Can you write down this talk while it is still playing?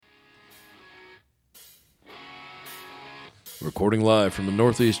Recording live from the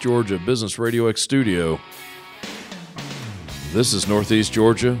Northeast Georgia Business RadioX studio. This is Northeast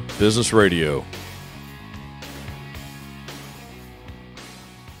Georgia Business Radio.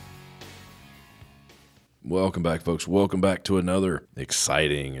 Welcome back, folks. Welcome back to another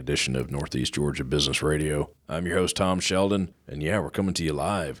exciting edition of Northeast Georgia Business Radio. I'm your host, Tom Sheldon, and we're coming to you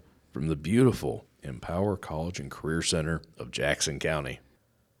live from the beautiful Empower College and Career Center of Jackson County.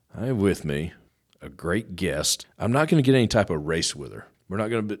 I have with me a great guest. I'm not going to get any type of race with her. We're not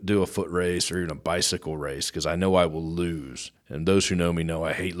going to do a foot race or even a bicycle race because I know I will lose. And those who know me know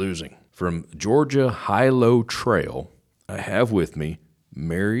I hate losing. From Georgia High-Low Trail, I have with me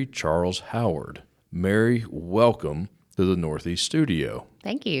Mary Charles Howard. Mary, welcome to the Northeast studio.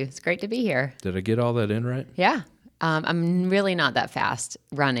 Thank you. It's great to be here. Did I get all that in right? Yeah. I'm really not that fast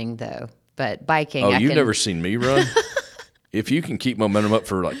running, though, but biking. You've never seen me run? If you can keep momentum up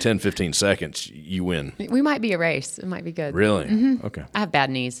for like 10, 15 seconds, you win. We might be a race. It might be good. Really? Mm-hmm. Okay. I have bad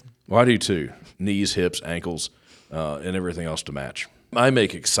knees. Well, I do too. Knees, hips, ankles, and everything else to match. I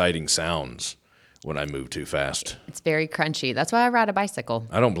make exciting sounds when I move too fast. It's very crunchy. That's why I ride a bicycle.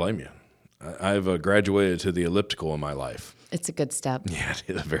 I don't blame you. I've graduated to the elliptical in my life. It's a good step. Yeah,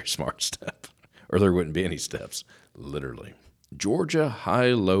 it is a very smart step. Or there wouldn't be any steps, literally. Georgia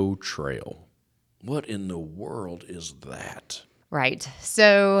High-Low Trail. What in the world is that? Right.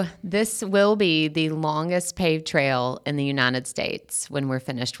 So this will be the longest paved trail in the United States when we're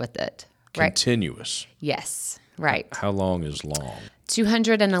finished with it. Right? Continuous. Yes. Right. How long is long?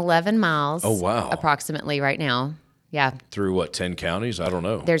 211 miles. Oh, wow. Approximately right now. Yeah. Through what, 10 counties? I don't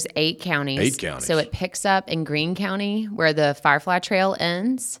know. There's 8 counties. 8 counties. So it picks up in Greene County where the Firefly Trail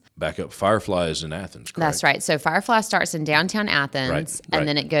ends. Back up. Firefly is in Athens, correct? That's right. So Firefly starts in downtown Athens, right. And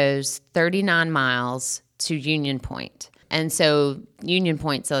then it goes 39 miles to Union Point. And so Union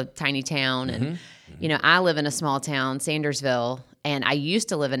Point's a tiny town. And, I live in a small town, Sandersville, and I used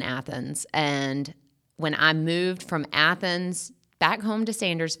to live in Athens. And when I moved from Athens back home to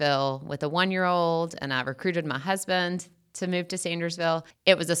Sandersville with a 1-year-old, and I recruited my husband to move to Sandersville.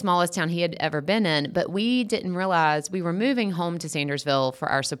 It was the smallest town he had ever been in, but we didn't realize we were moving home to Sandersville for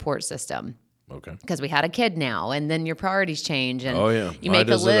our support system. Okay. Because we had a kid now, and then your priorities change, and you Why make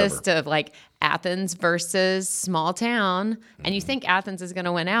a does it list ever? of like Athens versus small town, and you think Athens is going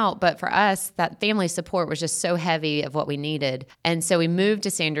to win out, but for us, that family support was just so heavy of what we needed. And so we moved to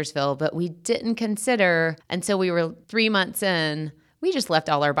Sandersville, but we didn't consider until we were 3 months in, we just left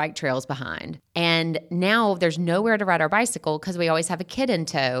all our bike trails behind. And now there's nowhere to ride our bicycle because we always have a kid in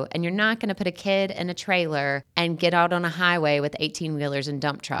tow. And you're not going to put a kid in a trailer and get out on a highway with 18-wheelers and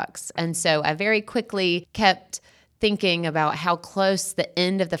dump trucks. And so I very quickly kept thinking about how close the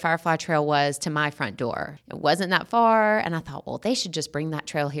end of the Firefly Trail was to my front door. It wasn't that far. And I thought, well, they should just bring that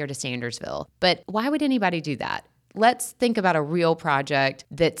trail here to Sandersville. But why would anybody do that? Let's think about a real project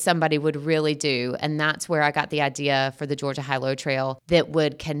that somebody would really do. And that's where I got the idea for the Georgia High-Low Trail that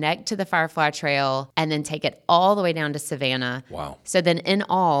would connect to the Firefly Trail and then take it all the way down to Savannah. Wow. So then in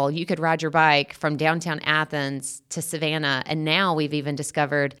all, you could ride your bike from downtown Athens to Savannah. And now we've even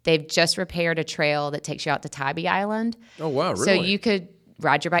discovered they've just repaired a trail that takes you out to Tybee Island. Oh, wow, really? So you could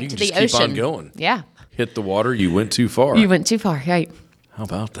ride your bike to the just ocean. Keep on going. Yeah. Hit the water, you went too far. You went too far, right. How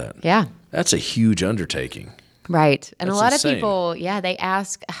about that? Yeah. That's a huge undertaking. Right. And That's a lot insane. of people, they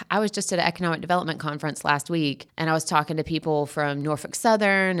ask, I was just at an economic development conference last week, and I was talking to people from Norfolk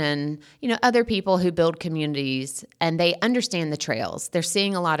Southern and, other people who build communities, and they understand the trails. They're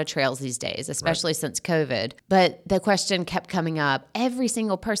seeing a lot of trails these days, especially since COVID. But the question kept coming up. Every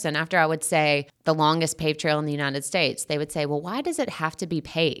single person, after I would say the longest paved trail in the United States, they would say, well, why does it have to be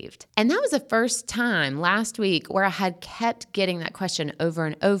paved? And that was the first time last week where I had kept getting that question over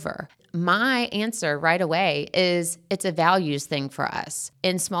and over. My answer right away is it's a values thing for us.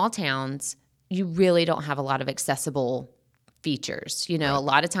 In small towns, you really don't have a lot of accessible features. A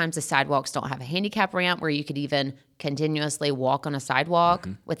lot of times the sidewalks don't have a handicap ramp where you could even continuously walk on a sidewalk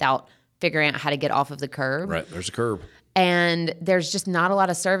without figuring out how to get off of the curb. Right, there's a curb. And there's just not a lot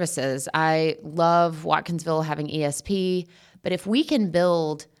of services. I love Watkinsville having ESP, but if we can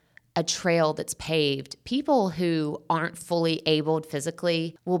build a trail that's paved, people who aren't fully abled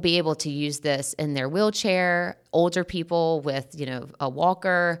physically will be able to use this in their wheelchair, older people with, a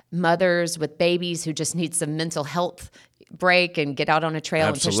walker, mothers with babies who just need some mental health break and get out on a trail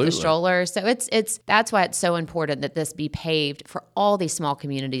Absolutely. and push the stroller. So that's why it's so important that this be paved for all these small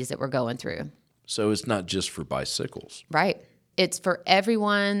communities that we're going through. So it's not just for bicycles. Right. It's for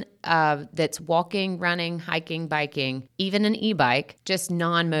everyone that's walking, running, hiking, biking, even an e-bike, just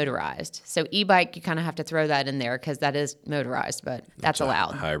non-motorized. So e-bike, you kind of have to throw that in there because that is motorized, but that's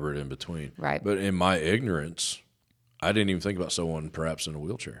allowed. Hybrid in between. Right. But in my ignorance, I didn't even think about someone perhaps in a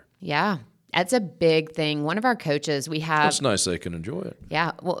wheelchair. Yeah. That's a big thing. One of our coaches, we have. It's nice they can enjoy it.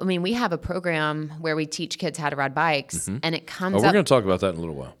 Yeah. Well, I mean, we have a program where we teach kids how to ride bikes, and it comes We're up. going to talk about that in a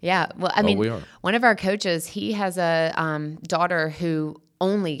little while. Yeah. Well, I mean, we are. One of our coaches, he has a daughter who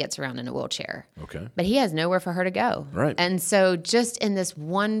only gets around in a wheelchair. Okay. But he has nowhere for her to go. Right. And so just in this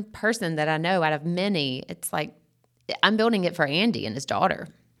one person that I know out of many, it's like I'm building it for Andy and his daughter.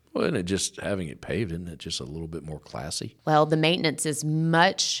 Well, isn't it just having it paved, isn't it just a little bit more classy? Well, the maintenance is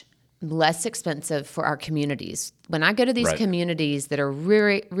much less expensive for our communities. When I go to these Right. communities that are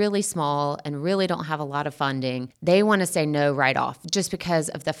really, really small and really don't have a lot of funding, they want to say no right off just because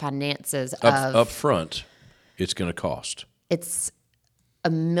of the finances Up front, it's going to cost. It's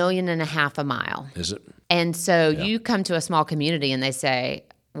 $1.5 million a mile. Is it? And so you come to a small community and they say,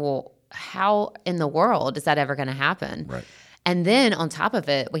 well, how in the world is that ever going to happen? Right. And then on top of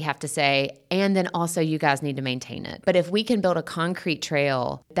it, we have to say, and then also you guys need to maintain it. But if we can build a concrete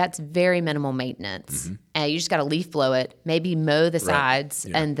trail, that's very minimal maintenance. You just got to leaf blow it, maybe mow the sides,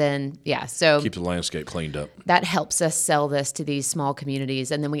 and then, so Keep the landscape cleaned up. that helps us sell this to these small communities.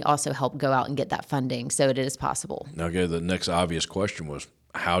 And then we also help go out and get that funding so it is possible. Now, okay, the next obvious question was,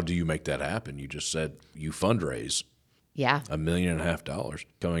 how do you make that happen? You just said you fundraise Yeah. $1.5 million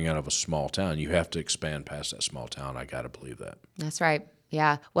coming out of a small town. You have to expand past that small town. I got to believe that. That's right.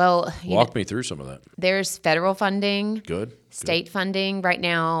 Yeah. Well, Walk me through some of that. there's federal funding. Good. State funding right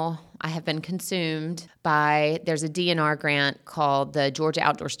now, I have been consumed by, there's a DNR grant called the Georgia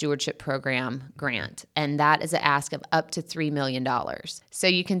Outdoor Stewardship Program grant, and that is an ask of up to $3 million. So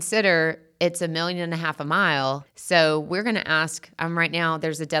you consider it's $1.5 million a mile. So we're going to ask, right now,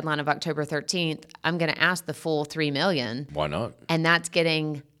 there's a deadline of October 13th. I'm going to ask the full $3 million. Why not? And that's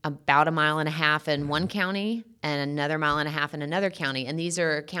getting about 1.5 miles in one county and another 1.5 miles in another county. And these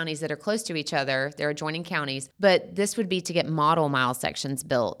are counties that are close to each other. They're adjoining counties. But this would be to get model mile sections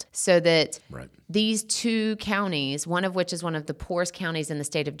built so that these two counties, one of which is one of the poorest counties in the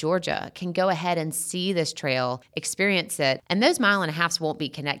state of Georgia, can go ahead and see this trail, experience it. And those 1.5 miles won't be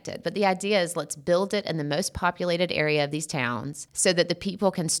connected. But the idea is let's build it in the most populated area of these towns so that the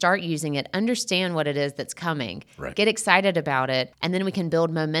people can start using it, understand what it is that's coming, get excited about it, and then we can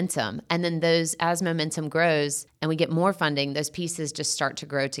build momentum. And then as momentum grows and we get more funding, those pieces just start to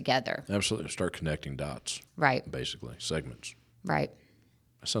grow together. Absolutely. Start connecting dots. Right. Basically, segments. Right.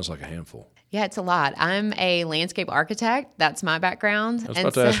 That sounds like a handful. Yeah, it's a lot. I'm a landscape architect. That's my background. I was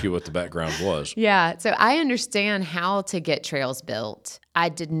about to ask you what the background was. Yeah. So I understand how to get trails built.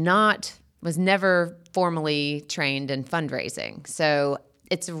 I was never formally trained in fundraising. So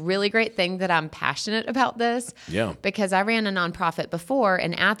it's a really great thing that I'm passionate about this. Yeah. Because I ran a nonprofit before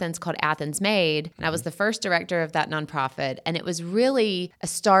in Athens called Athens Made. And I was the first director of that nonprofit. And it was really a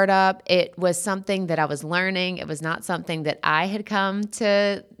startup. It was something that I was learning. It was not something that I had come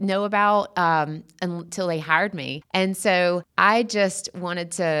to know about until they hired me. And so I just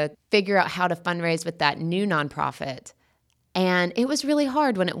wanted to figure out how to fundraise with that new nonprofit. And it was really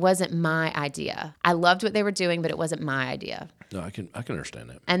hard when it wasn't my idea. I loved what they were doing, but it wasn't my idea. No, I can understand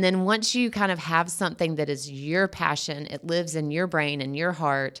that. And then once you kind of have something that is your passion, it lives in your brain and your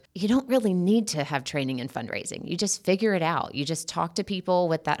heart, you don't really need to have training in fundraising. You just figure it out. You just talk to people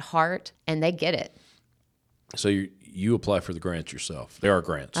with that heart and they get it. So you apply for the grants yourself. There are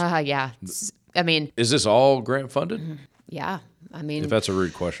grants. Yeah. I mean, is this all grant funded? Yeah. I mean, if that's a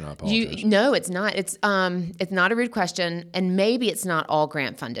rude question, I apologize. No, it's not. It's not a rude question, and maybe it's not all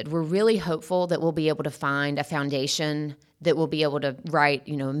grant funded. We're really hopeful that we'll be able to find a foundation that will be able to write,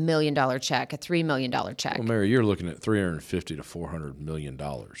 $1 million check, a $3 million check. Well, Mary, you're looking at $350 to $400 million.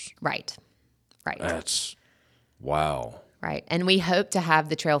 Right. That's wow. Right. And we hope to have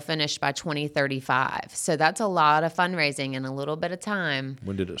the trail finished by 2035. So that's a lot of fundraising in a little bit of time.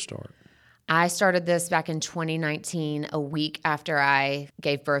 When did it start? I started this back in 2019, a week after I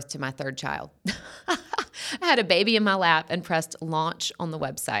gave birth to my third child. I had a baby in my lap and pressed launch on the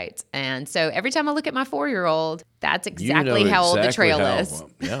website. And so every time I look at my 4-year-old, that's exactly how old the trail is. Well,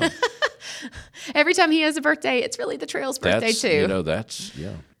 yeah. Every time he has a birthday, it's really the trail's birthday too.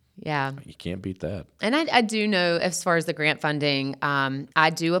 Yeah. You can't beat that. And I do know, as far as the grant funding,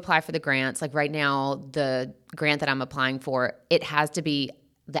 I do apply for the grants. Like right now, the grant that I'm applying for,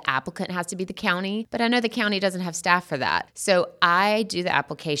 the applicant has to be the county, but I know the county doesn't have staff for that. So I do the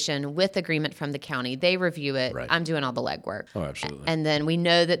application with agreement from the county. They review it. Right. I'm doing all the legwork. Oh, absolutely. And then we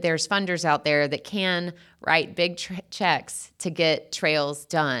know that there's funders out there that can write big checks to get trails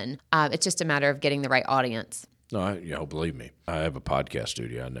done. It's just a matter of getting the right audience. No, believe me. I have a podcast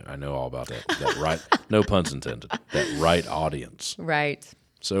studio. I know all about that. That right, no puns intended. That right audience. Right.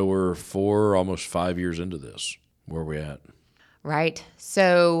 So we're almost 5 years into this. Where are we at? Right.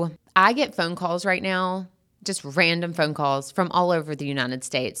 So I get phone calls right now, just random phone calls from all over the United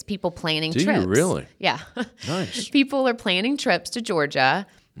States. People planning trips. Do you really? Yeah. Nice. People are planning trips to Georgia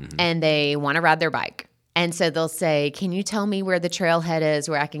and they want to ride their bike. And so they'll say, can you tell me where the trailhead is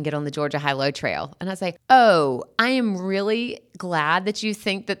where I can get on the Georgia High-Low Trail? And I say, oh, I am really glad that you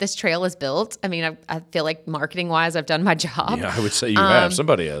think that this trail is built. I mean, I feel like marketing-wise, I've done my job. Yeah, I would say you have.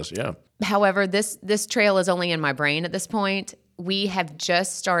 Somebody has, yeah. However, this trail is only in my brain at this point. We have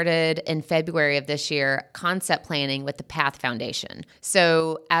just started in February of this year concept planning with the Path Foundation.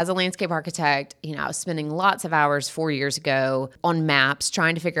 So as a landscape architect, I was spending lots of hours 4 years ago on maps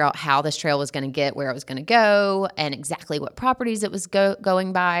trying to figure out how this trail was going to get where it was going to go and exactly what properties it was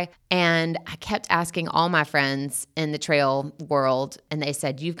going by. And I kept asking all my friends in the trail world, and they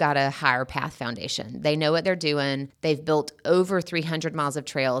said, you've got to hire Path Foundation. They know what they're doing. They've built over 300 miles of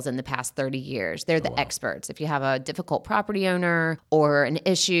trails in the past 30 years. They're the experts. If you have a difficult property owner or an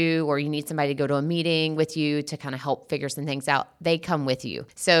issue, or you need somebody to go to a meeting with you to kind of help figure some things out, they come with you.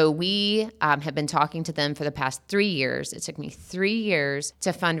 So we have been talking to them for the past 3 years. It took me 3 years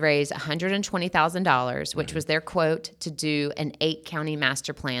to fundraise $120,000, which was their quote to do an 8-county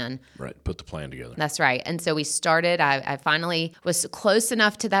master plan. Right, put the plan together. That's right. And so we started, I finally was close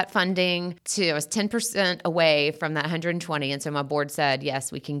enough to that funding I was 10% away from that 120. And so my board said,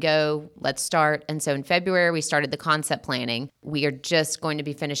 yes, we can go, let's start. And so in February, we started the concept planning. We are just going to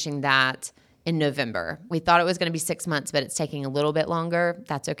be finishing that in November. We thought it was going to be 6 months, but it's taking a little bit longer.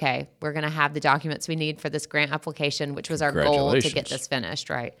 That's okay. We're going to have the documents we need for this grant application, which was our goal to get this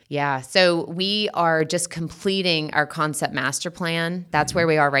finished, right? Yeah. So we are just completing our concept master plan. That's where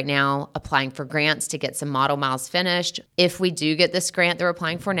we are right now, applying for grants to get some model miles finished. If we do get this grant that we're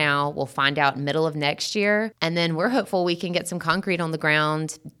applying for now, we'll find out middle of next year. And then we're hopeful we can get some concrete on the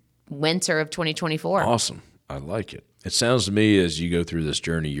ground winter of 2024. Awesome. I like it. It sounds to me as you go through this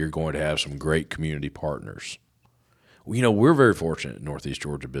journey, you're going to have some great community partners. We're very fortunate at Northeast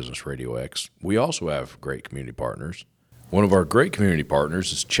Georgia Business RadioX. We also have great community partners. One of our great community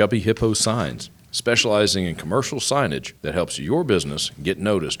partners is Chubby Hippo Signs, specializing in commercial signage that helps your business get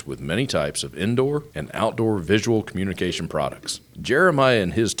noticed with many types of indoor and outdoor visual communication products. Jeremiah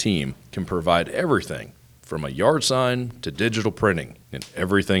and his team can provide everything from a yard sign to digital printing and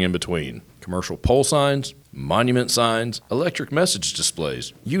everything in between. Commercial pole signs, monument signs, electric message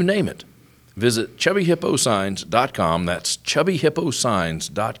displays, you name it. Visit chubbyhipposigns.com. That's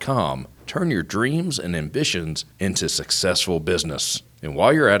chubbyhipposigns.com. Turn your dreams and ambitions into successful business. And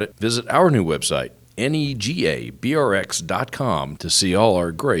while you're at it, visit our new website, negabrx.com, to see all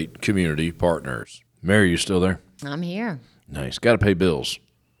our great community partners. Mary, you still there? I'm here. Nice. Got to pay bills.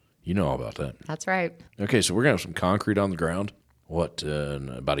 You know all about that. That's right. Okay, so we're going to have some concrete on the ground. In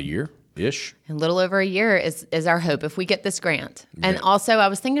about a year-ish? A little over a year is our hope if we get this grant. And also, I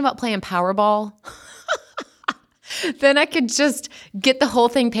was thinking about playing Powerball. Then I could just get the whole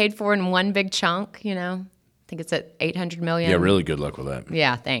thing paid for in one big chunk, I think it's at $800 million. Yeah, really good luck with that.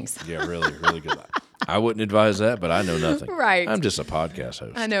 Yeah, thanks. Yeah, really, really good luck. I wouldn't advise that, but I know nothing. Right. I'm just a podcast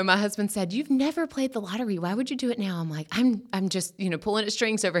host. I know. My husband said, you've never played the lottery. Why would you do it now? I'm like, I'm just, pulling at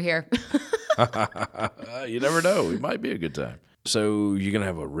strings over here. You never know. It might be a good time. So you're going to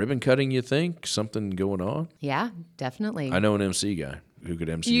have a ribbon cutting, you think? Something going on? Yeah, definitely. I know an MC guy who could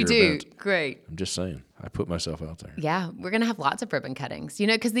MC your event. You do. Great. I'm just saying. I put myself out there. Yeah, we're going to have lots of ribbon cuttings,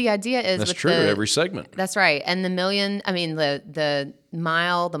 because the idea is that's true. Every segment. That's right. And the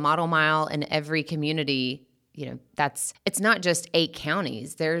model mile in every community, it's not just 8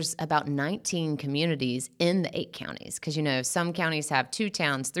 counties. There's about 19 communities in the 8 counties because, some counties have 2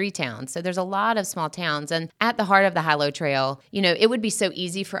 towns, 3 towns. So there's a lot of small towns. And at the heart of the High-Low Trail, it would be so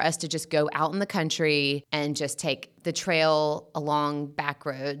easy for us to just go out in the country and just take the trail along back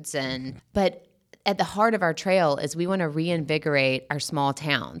roads. But at the heart of our trail is we want to reinvigorate our small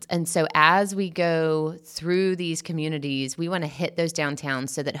towns. And so as we go through these communities, we want to hit those downtowns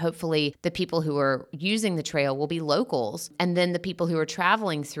so that hopefully the people who are using the trail will be locals. And then the people who are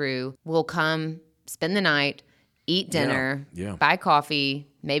traveling through will come, spend the night, eat dinner, buy coffee.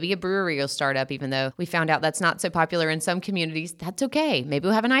 Maybe a brewery will start up, even though we found out that's not so popular in some communities. That's okay. Maybe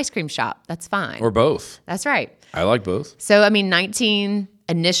we'll have an ice cream shop. That's fine. Or both. That's right. I like both. So, 19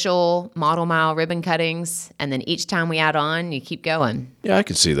 initial model mile ribbon cuttings, and then each time we add on, you keep going. Yeah, I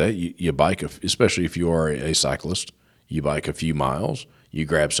can see that. You bike, especially if you are a cyclist, you bike a few miles, you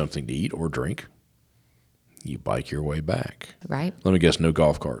grab something to eat or drink, you bike your way back. Right. Let me guess, no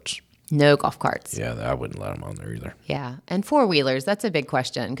golf carts. No golf carts. Yeah, I wouldn't let them on there either. Yeah, and 4-wheelers, that's a big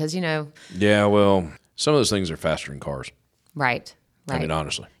question because, Yeah, well, some of those things are faster than cars. Right. I mean,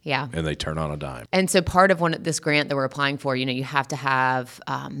 honestly. Yeah. And they turn on a dime. And so part of this grant that we're applying for, you have to have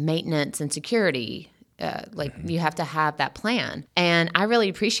maintenance and security. You have to have that plan. And I really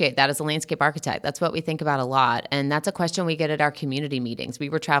appreciate that as a landscape architect. That's what we think about a lot. And that's a question we get at our community meetings. We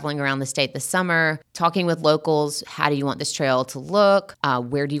were traveling around the state this summer, talking with locals. How do you want this trail to look?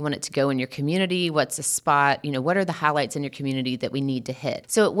 Where do you want it to go in your community? What's a spot? What are the highlights in your community that we need to hit?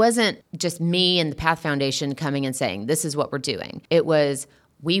 So it wasn't just me and the Path Foundation coming and saying, this is what we're doing. It was,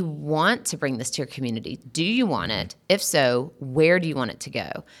 we want to bring this to your community. Do you want it? If so, where do you want it to go?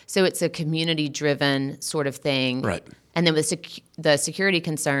 So it's a community-driven sort of thing. Right. And then with the security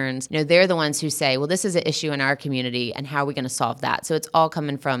concerns, they're the ones who say, well, this is an issue in our community, and how are we going to solve that? So it's all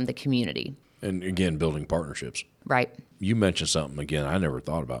coming from the community. And again, building partnerships. Right. You mentioned something, again, I never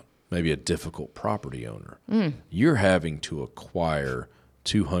thought about. Maybe a difficult property owner. You're having to acquire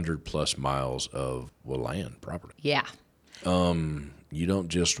 200-plus miles of land property. Yeah. You don't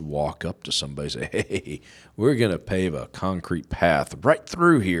just walk up to somebody and say, hey, we're going to pave a concrete path right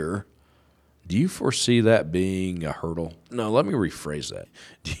through here. Do you foresee that being a hurdle? No, let me rephrase that.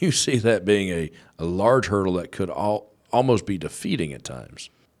 Do you see that being a large hurdle that could almost be defeating at times?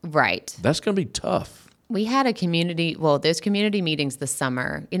 Right. That's going to be tough. We had those community meetings this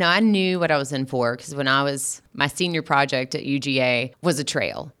summer. I knew what I was in for because my senior project at UGA was a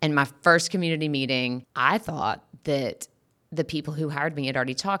trail. And my first community meeting, I thought that the people who hired me had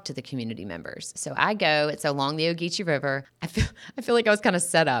already talked to the community members. So I go, it's along the Ogeechee River. I feel like I was kind of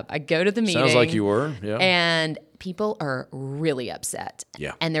set up. I go to the meeting. Sounds like you were, yeah. And people are really upset.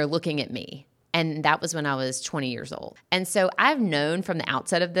 Yeah. And they're looking at me. And that was when I was 20 years old. And so I've known from the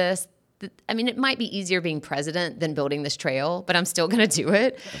outset of this, it might be easier being president than building this trail, but I'm still going to do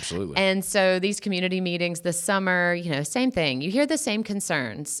it. Absolutely. And so these community meetings this summer, same thing. You hear the same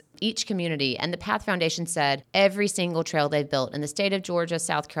concerns, each community. And the Path Foundation said every single trail they've built in the state of Georgia,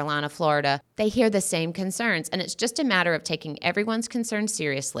 South Carolina, Florida, they hear the same concerns. And it's just a matter of taking everyone's concerns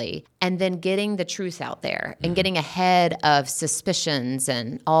seriously and then getting the truth out there and getting ahead of suspicions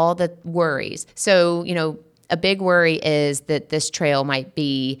and all the worries. So, a big worry is that this trail might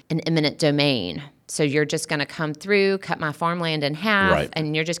be an eminent domain. So you're just going to come through, cut my farmland in half, right,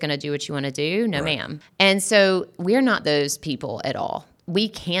 and you're just going to do what you want to do? No, ma'am. And so we're not those people at all. We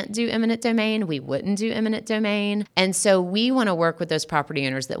can't do eminent domain. We wouldn't do eminent domain. And so we want to work with those property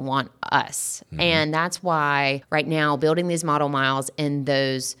owners that want us. And that's why right now building these model miles in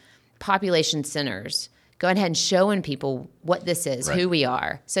those population centers, going ahead and showing people what this is, who we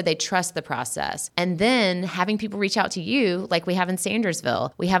are, so they trust the process. And then having people reach out to you, like we have in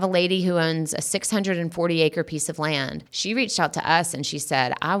Sandersville. We have a lady who owns a 640-acre piece of land. She reached out to us and she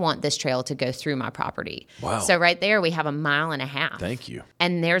said, I want this trail to go through my property. Wow. So right there, we have 1.5 miles. Thank you.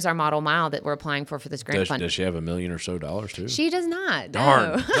 And there's our model mile that we're applying for this grant fund. Does she have $1 million or so too? She does not.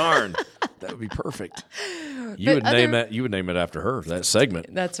 Darn, No. darn. That would be perfect. You would name it after her, that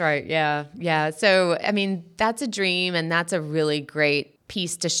segment. That's right. Yeah. Yeah. So, that's a dream, and that's a really great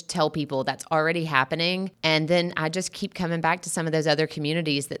piece to tell people that's already happening. And then I just keep coming back to some of those other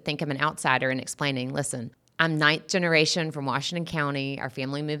communities that think I'm an outsider and explaining, listen, I'm 9th generation from Washington County. Our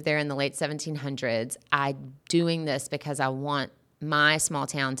family moved there in the late 1700s. I'm doing this because I want my small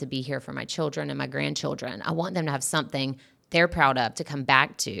town to be here for my children and my grandchildren. I want them to have something they're proud of to come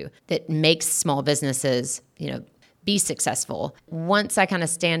back to that makes small businesses, be successful. Once I kind of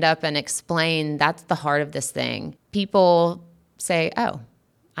stand up and explain that's the heart of this thing, people say, oh,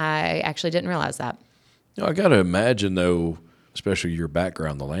 I actually didn't realize that. I got to imagine, though, especially your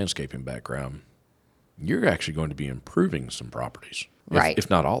background, the landscaping background, you're actually going to be improving some properties. Right. If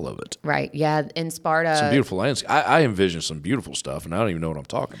not all of it. Right. Yeah. In Sparta. Some beautiful landscape. I envision some beautiful stuff, and I don't even know what I'm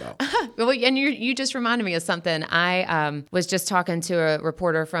talking about. Well, and you just reminded me of something. I was just talking to a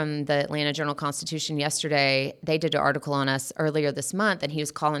reporter from the Atlanta Journal-Constitution yesterday. They did an article on us earlier this month, and he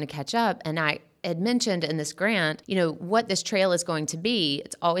was calling to catch up. And I had mentioned in this grant, what this trail is going to be.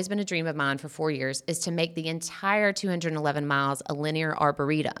 It's always been a dream of mine for 4 years, is to make the entire 211 miles a linear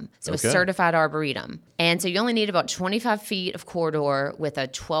arboretum. So a certified arboretum. And so you only need about 25 feet of corridor with a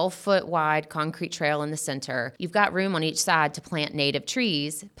 12-foot wide concrete trail in the center. You've got room on each side to plant native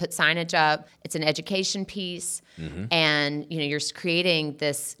trees, put signage up. It's an education piece. And, you're creating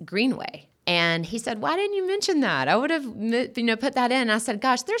this greenway. And he said, why didn't you mention that? I would have, put that in. I said,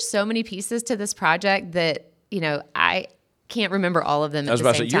 gosh, there's so many pieces to this project that, I can't remember all of them I was at the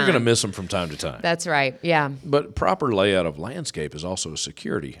about to same say, you're time. going to miss them from time to time. That's right. Yeah. But proper layout of landscape is also a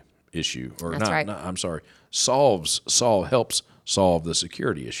security issue. Or That's right. Helps solve the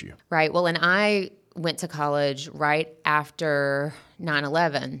security issue. Right. Well, and I went to college right after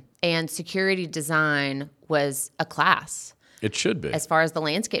 9/11, and security design was a class. It should be. As far as the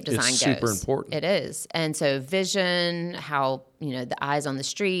landscape design It's goes. super important. It is. And so vision, how, the eyes on the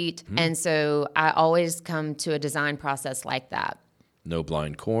street. And so I always come to a design process like that. No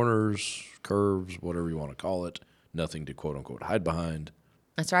blind corners, curves, whatever you want to call it. Nothing to quote unquote hide behind.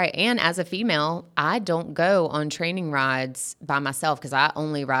 That's right. And as a female, I don't go on training rides by myself because I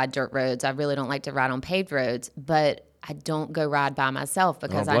only ride dirt roads. I really don't like to ride on paved roads, but I don't go ride by myself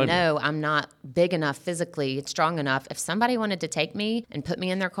because I know I'm not big enough physically, strong enough. If somebody wanted to take me and put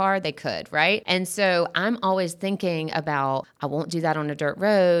me in their car, they could, right? And so I'm always thinking about, I won't do that on a dirt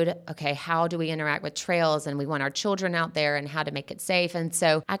road. Okay, how do we interact with trails? And we want our children out there and how to make it safe. And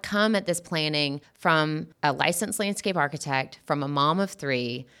so I come at this planning from a licensed landscape architect, from a mom of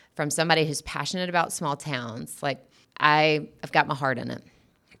 3, from somebody who's passionate about small towns. Like I've got my heart in it.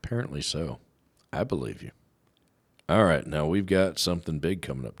 Apparently so. I believe you. All right, now we've got something big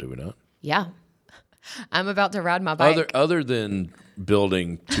coming up, do we not? Yeah. I'm about to ride my bike. Other than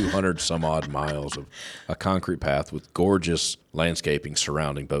building 200 some odd miles of a concrete path with gorgeous landscaping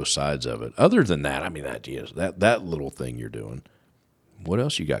surrounding both sides of it. Other than that, I mean, that little thing you're doing. What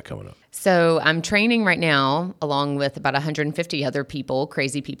else you got coming up? So I'm training right now, along with about 150 other people,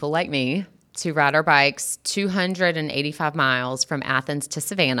 crazy people like me, to ride our bikes 285 miles from Athens to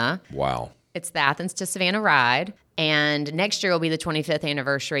Savannah. Wow. It's the Athens to Savannah ride, and next year will be the 25th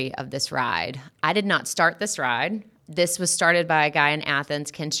anniversary of this ride. I did not start this ride. This was started by a guy in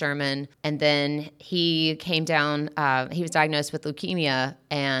Athens, Ken Sherman, and then he came down. He was diagnosed with leukemia,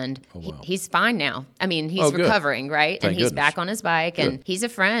 and he's fine now. I mean, he's recovering, right? Thank and he's goodness. back on his bike, and he's a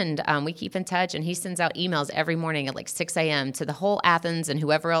friend. We keep in touch, and he sends out emails every morning at like 6 a.m. to the whole Athens and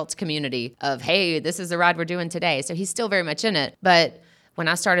whoever else community of, hey, this is the ride we're doing today. So he's still very much in it. But when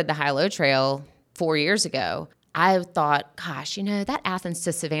I started the High-Low Trail 4 years ago, I thought, gosh, that Athens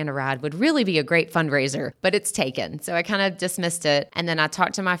to Savannah ride would really be a great fundraiser, but it's taken. So I kind of dismissed it. And then I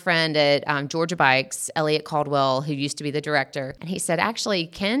talked to my friend at Georgia Bikes, Elliot Caldwell, who used to be the director. And he said, actually,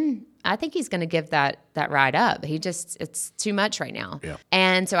 Ken, I think he's going to give that ride up. It's too much right now. Yeah.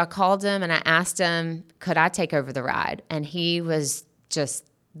 And so I called him and I asked him, could I take over the ride? And he was just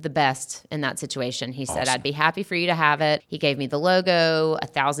the best in that situation. He said, I'd be happy for you to have it. He gave me the logo,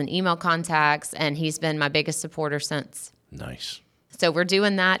 1,000 email contacts, and he's been my biggest supporter since. Nice. So we're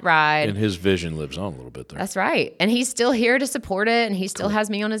doing that ride. And his vision lives on a little bit there. That's right. And he's still here to support it, and he still has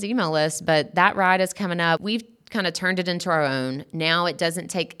me on his email list. But that ride is coming up. We've kind of turned it into our own. Now it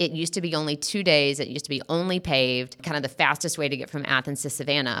used to be only 2 days. It used to be only paved, kind of the fastest way to get from Athens to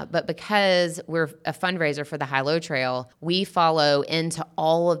Savannah. But because we're a fundraiser for the High-Low Trail, we follow into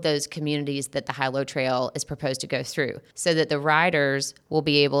all of those communities that the High-Low Trail is proposed to go through, so that the riders will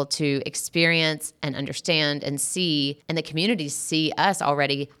be able to experience and understand and see, and the communities see us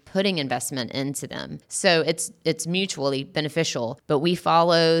already putting investment into them. So it's mutually beneficial, but we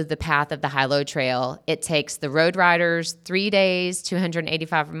follow the path of the High-Low Trail. It takes the road riders 3 days,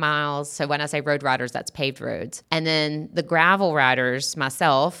 285 miles. So when I say road riders, that's paved roads. And then the gravel riders,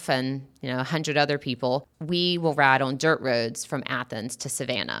 myself and 100 other people, we will ride on dirt roads from Athens to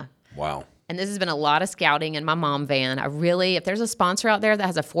Savannah. Wow. And this has been a lot of scouting in my mom van. If there's a sponsor out there that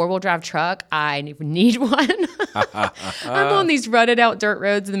has a 4-wheel drive truck, I need one. I'm on these rutted out dirt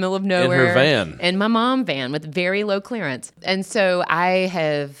roads in the middle of nowhere. In her van. In my mom van with very low clearance. And so I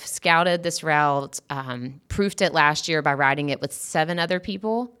have scouted this route, proofed it last year by riding it with 7 other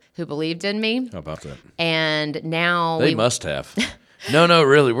people who believed in me. How about that? And now They must have. No,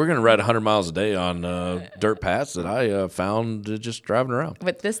 really. We're going to ride 100 miles a day on dirt paths that I found just driving around.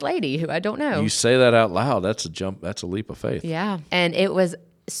 With this lady who I don't know. You say that out loud. That's a jump. That's a leap of faith. Yeah. And it was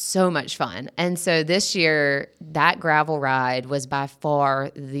so much fun. And so this year, that gravel ride was by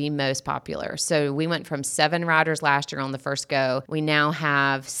far the most popular. So we went from 7 riders last year on the first go. We now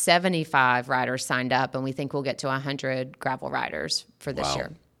have 75 riders signed up, and we think we'll get to 100 gravel riders for this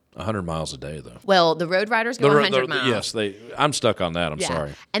year. 100 miles a day, though. Well, the road riders go 100 miles. Yes, I'm stuck on that. I'm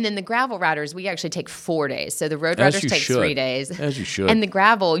sorry. And then the gravel riders, we actually take 4 days. So the road riders take 3 days. As you should. And the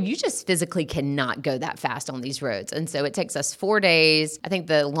gravel, you just physically cannot go that fast on these roads. And so it takes us 4 days. I think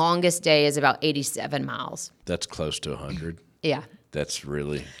the longest day is about 87 miles. That's close to 100. Yeah. That's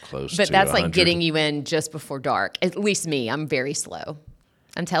really close But to that's 100. like getting you in just before dark. At least me, I'm very slow.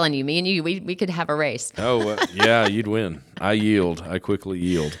 I'm telling you, me and you, we could have a race. Oh, yeah, you'd win. I yield. I quickly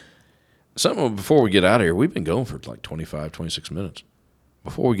yield. Something before we get out of here, we've been going for like 25, 26 minutes.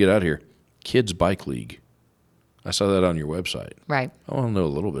 Before we get out of here, Kids Bike League. I saw that on your website. Right. I want to know a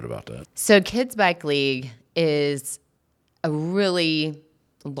little bit about that. So Kids Bike League is a really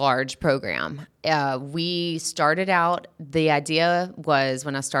large program. We started out, the idea was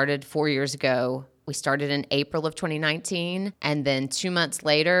when I started 4 years ago, We started in April of 2019. And then 2 months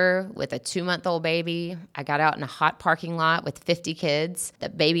later, with a 2-month-old baby, I got out in a hot parking lot with 50 kids,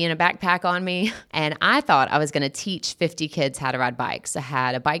 that baby in a backpack on me. And I thought I was going to teach 50 kids how to ride bikes. I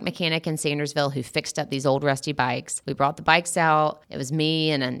had a bike mechanic in Sandersville who fixed up these old rusty bikes. We brought the bikes out. It was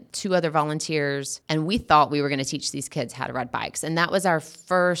me and then 2 other volunteers. And we thought we were going to teach these kids how to ride bikes. And that was our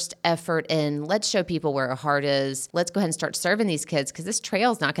first effort in, let's show people where our heart is. Let's go ahead and start serving these kids because this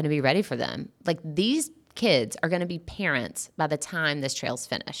trail is not going to be ready for them. Like, these kids are going to be parents by the time this trail's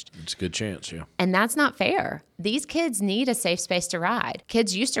finished. It's a good chance, yeah. And that's not fair. These kids need a safe space to ride.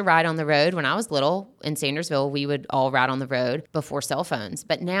 Kids used to ride on the road when I was little. In Sandersville, we would all ride on the road before cell phones.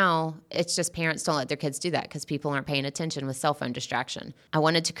 But now it's just parents don't let their kids do that because people aren't paying attention with cell phone distraction. I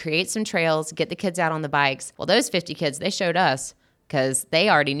wanted to create some trails, get the kids out on the bikes. Well, those 50 kids, they showed us because they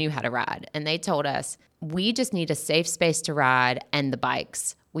already knew how to ride. And they told us, we just need a safe space to ride and the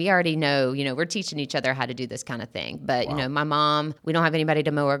bikes. We already know, we're teaching each other how to do this kind of thing. But, Wow. my mom, we don't have anybody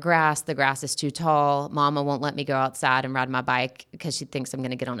to mow our grass. The grass is too tall. Mama won't let me go outside and ride my bike because she thinks I'm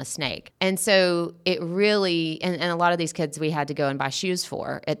going to get on a snake. And so it really, and a lot of these kids we had to go and buy shoes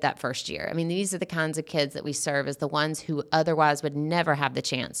for at that first year. I mean, these are the kinds of kids that we serve as the ones who otherwise would never have the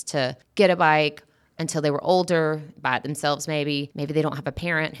chance to get a bike until they were older, by it themselves maybe. Maybe they don't have a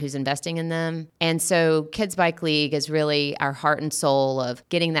parent who's investing in them. And so Kids Bike League is really our heart and soul of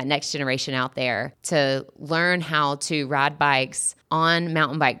getting that next generation out there to learn how to ride bikes on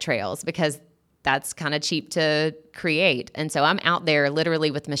mountain bike trails, because that's kind of cheap to create. And so I'm out there literally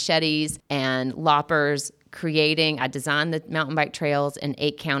with machetes and loppers I designed the mountain bike trails in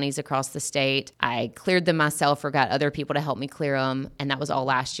 8 counties across the state. I cleared them myself or got other people to help me clear them, and that was all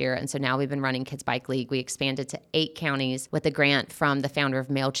last year. And so now we've been running Kids Bike League. We expanded to 8 counties with a grant from the founder of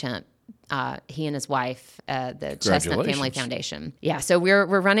MailChimp. He and his wife, the Chestnut Family Foundation. Yeah, so we're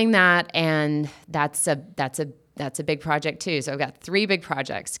running that, and that's a big project too. So I've got 3 big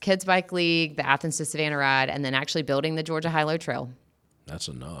projects: Kids Bike League, the Athens to Savannah ride, and then actually building the Georgia High-Low Trail. That's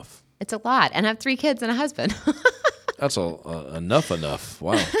enough. It's a lot. And I have 3 kids and a husband. That's enough.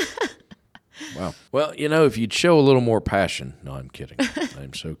 Wow. Wow. Well, if you'd show a little more passion. No, I'm kidding.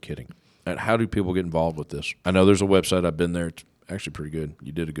 I'm so kidding. And how do people get involved with this? I know there's a website. I've been there. It's actually pretty good.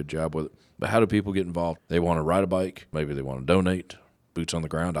 You did a good job with it. But how do people get involved? They want to ride a bike. Maybe they want to donate. Boots on the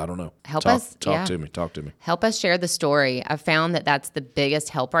ground. I don't know. Talk to me. Help us share the story. I've found that that's the biggest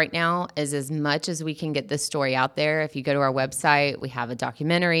help right now, is as much as we can get this story out there. If you go to our website, we have a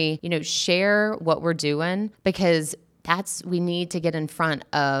documentary, share what we're doing, because we need to get in front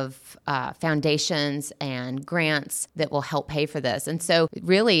of foundations and grants that will help pay for this. And so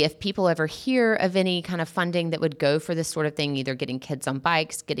really, if people ever hear of any kind of funding that would go for this sort of thing, either getting kids on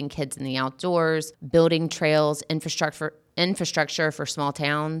bikes, getting kids in the outdoors, building trails, infrastructure for small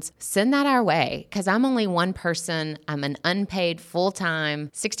towns, send that our way, because I'm only one person. I'm an unpaid full-time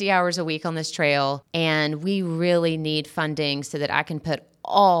 60 hours a week on this trail, and we really need funding so that I can put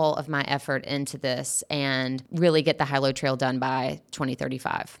all of my effort into this and really get the High-Low Trail done by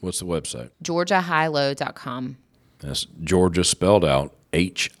 2035. What's the website? GeorgiaHighLow.com. That's Georgia spelled out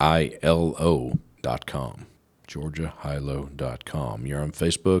HILO.com. GeorgiaHighLow.com. You're on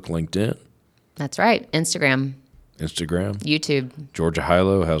Facebook, LinkedIn? That's right. Instagram, YouTube, Georgia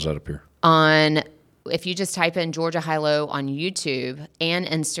High-Low. How's that appear? If you just type in Georgia High-Low on YouTube and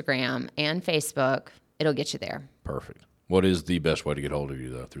Instagram and Facebook, it'll get you there. Perfect. What is the best way to get hold of you,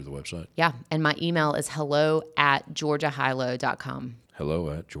 though? Through the website? Yeah, and my email is hello@georgiahighlow.com.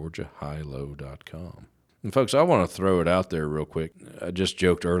 hello@georgiahighlow.com. And folks, I want to throw it out there real quick. I just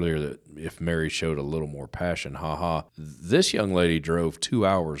joked earlier that if Mary showed a little more passion, this young lady drove 2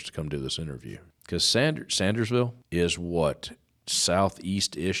 hours to come do this interview. Because Sandersville is what?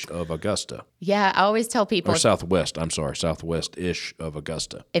 Southeast-ish of Augusta. Yeah, I always tell people. Or southwest-ish of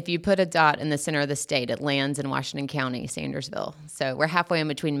Augusta. If you put a dot in the center of the state, it lands in Washington County, Sandersville. So we're halfway in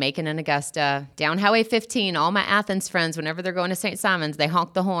between Macon and Augusta. Down Highway 15, all my Athens friends, whenever they're going to St. Simon's, they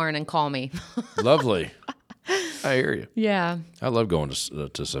honk the horn and call me. Lovely. I hear you. Yeah. I love going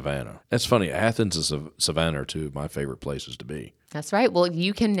to Savannah. It's funny. Athens and Savannah are 2 of my favorite places to be. That's right. Well,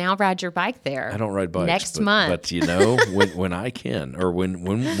 you can now ride your bike there. I don't ride bikes. Next month. But when I can, or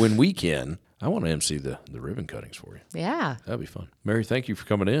when we can, I want to MC the ribbon cuttings for you. Yeah. That'd be fun. Mary, thank you for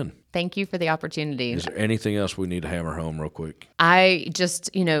coming in. Thank you for the opportunity. Is there anything else we need to hammer home real quick? I just,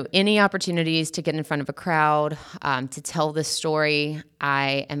 any opportunities to get in front of a crowd, to tell this story,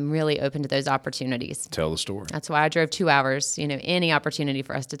 I am really open to those opportunities. Tell the story. That's why I drove 2 hours, any opportunity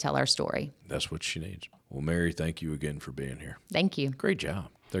for us to tell our story. That's what she needs. Well, Mary, thank you again for being here. Thank you. Great job.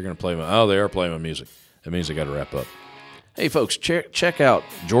 They're going to play they are playing my music. That means I got to wrap up. Hey, folks, check out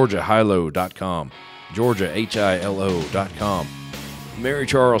GeorgiaHilo.com, GeorgiaHilo.com. Mary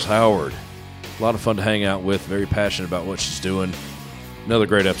Charles Howard, a lot of fun to hang out with, very passionate about what she's doing. Another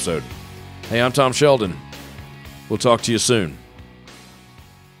great episode. Hey, I'm Tom Sheldon. We'll talk to you soon.